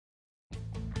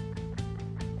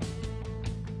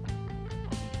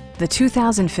the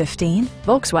 2015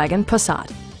 Volkswagen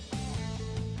Passat.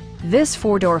 This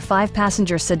four-door,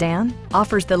 five-passenger sedan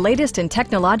offers the latest in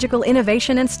technological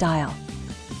innovation and style.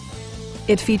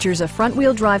 It features a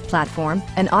front-wheel drive platform,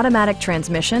 an automatic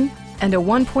transmission, and a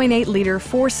 1.8-liter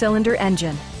four-cylinder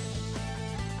engine.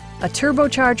 A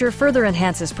turbocharger further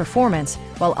enhances performance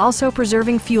while also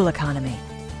preserving fuel economy.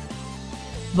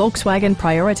 Volkswagen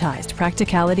prioritized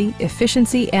practicality,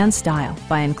 efficiency, and style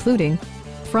by including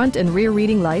front and rear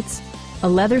reading lights, a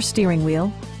leather steering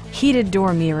wheel, heated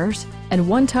door mirrors, and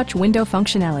one-touch window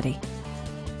functionality.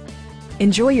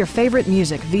 Enjoy your favorite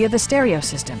music via the stereo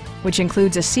system, which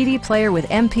includes a CD player with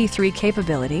MP3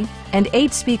 capability and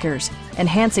 8 speakers,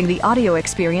 enhancing the audio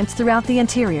experience throughout the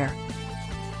interior.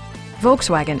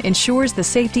 Volkswagen ensures the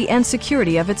safety and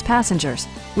security of its passengers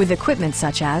with equipment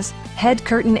such as head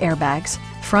curtain airbags,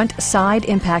 front side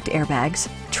impact airbags,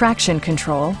 traction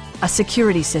control, a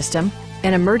security system,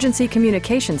 an emergency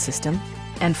communication system,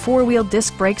 and four-wheel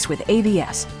disc brakes with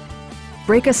ABS.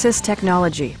 Brake Assist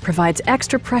technology provides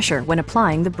extra pressure when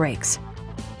applying the brakes.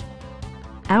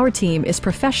 Our team is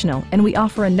professional and we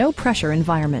offer a no-pressure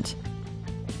environment.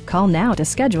 Call now to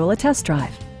schedule a test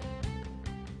drive.